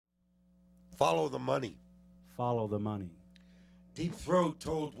Follow the money. Follow the money. Deep Throat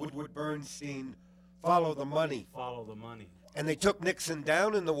told Woodward Bernstein, follow the money. Follow the money. And they took Nixon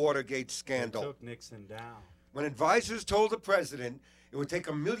down in the Watergate They scandal. took Nixon down. When advisors told the president it would take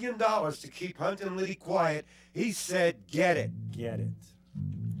 $1 million to keep Hunt and Liddy quiet, he said, get it. Get it.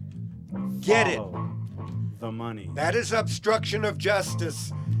 Get it. Follow the money. That is obstruction of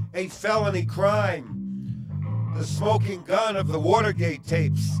justice, a felony crime. The smoking gun of the Watergate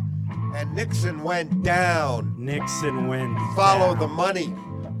tapes. And Nixon went down. Nixon went Follow down. the money.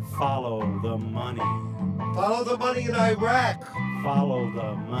 Follow the money. Follow the money in Iraq. Follow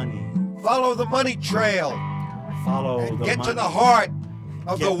the money. Follow the money trail. Follow And the get money. to the heart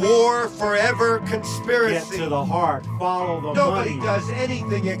of the Get- war forever Get conspiracy. to the heart. Follow the Nobody money. does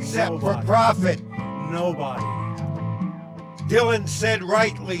anything except for Nobody. profit. Nobody. Dylan said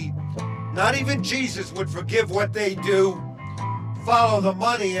rightly, not even Jesus would forgive what they do. Follow the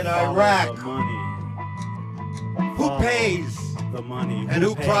money in Follow Iraq. the money. Who Follow pays? the money? And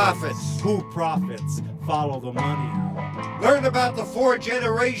who pays? profits? Who profits? Follow the money. Learn about the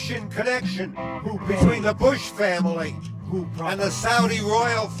 4-generation connection Who between pays? the Bush family Who profits? and the Saudi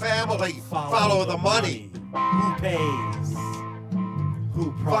royal family. Follow the money. Who pays?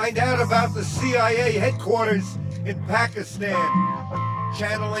 Who profits? Find out about the CIA headquarters in Pakistan,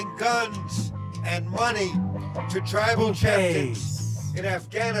 channeling guns and money to tribal Who chieftains pays? in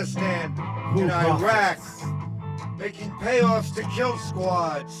Afghanistan, Who in Iraq, profits? making payoffs to kill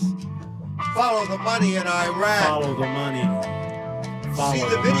squads. Follow the money in Iraq. Follow the money. Follow See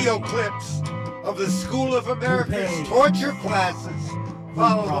the video money. clips of the School of America's pays? torture classes.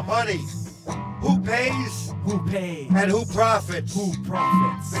 Follow the money. profits? Who pays Who pays? and who profits? Who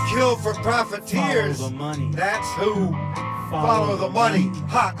profits? The kill for profiteers. Follow the money. That's who. Follow the money.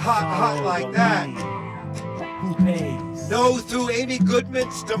 Hot, hot, hot Follow like the that. money. Who pays? Know through Amy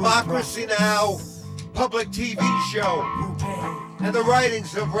Goodman's Democracy Now! public TV show Who pays? and the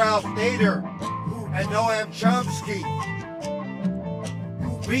writings of Ralph Nader and Noam Chomsky.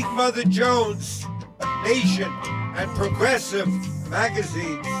 Read Mother Jones, Nation, and Progressive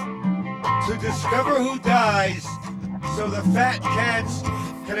magazines to discover who dies so the fat cats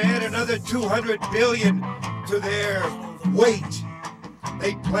can add another 200 billion to their weight.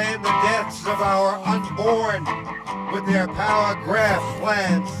 They plan the deaths of our unborn with their power graph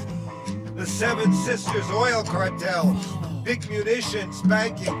plans. The Seven Sisters oil cartel, big munitions,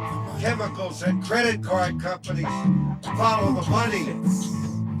 banking, chemicals, and credit card companies. Follow the money.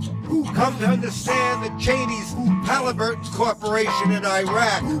 Come to understand that Cheney's Halliburton Corporation in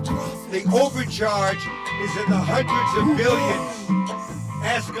Iraq, the overcharge is in the hundreds of billions.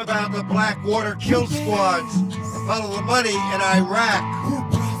 Ask about the Blackwater kill squads. Follow the money in Iraq.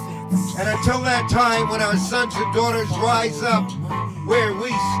 And until that time when our sons and daughters rise up where we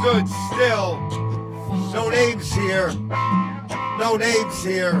stood still, no names here, no names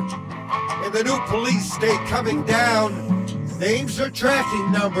here. In the new police state coming down, names are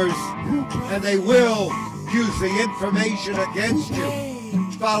tracking numbers, and they will use the information against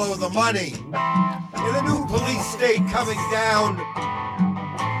you. Follow the money. In the new police state coming down,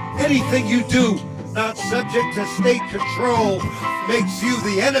 anything you do not subject to state control makes you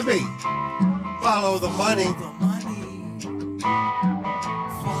the enemy. Follow the money.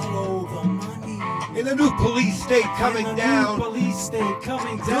 In the new police state coming down, do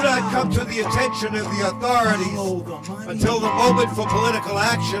not come to the attention of the authorities until the moment for political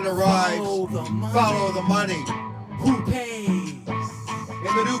action arrives. Follow the money. Who pays?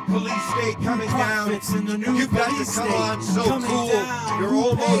 In the new police state coming down, you've got to come on so cool, you're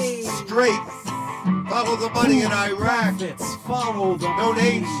almost straight. Follow the money in Iraq. Follow the No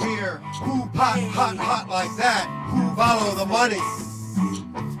names here. Hot, hot, hot like that. Follow the money.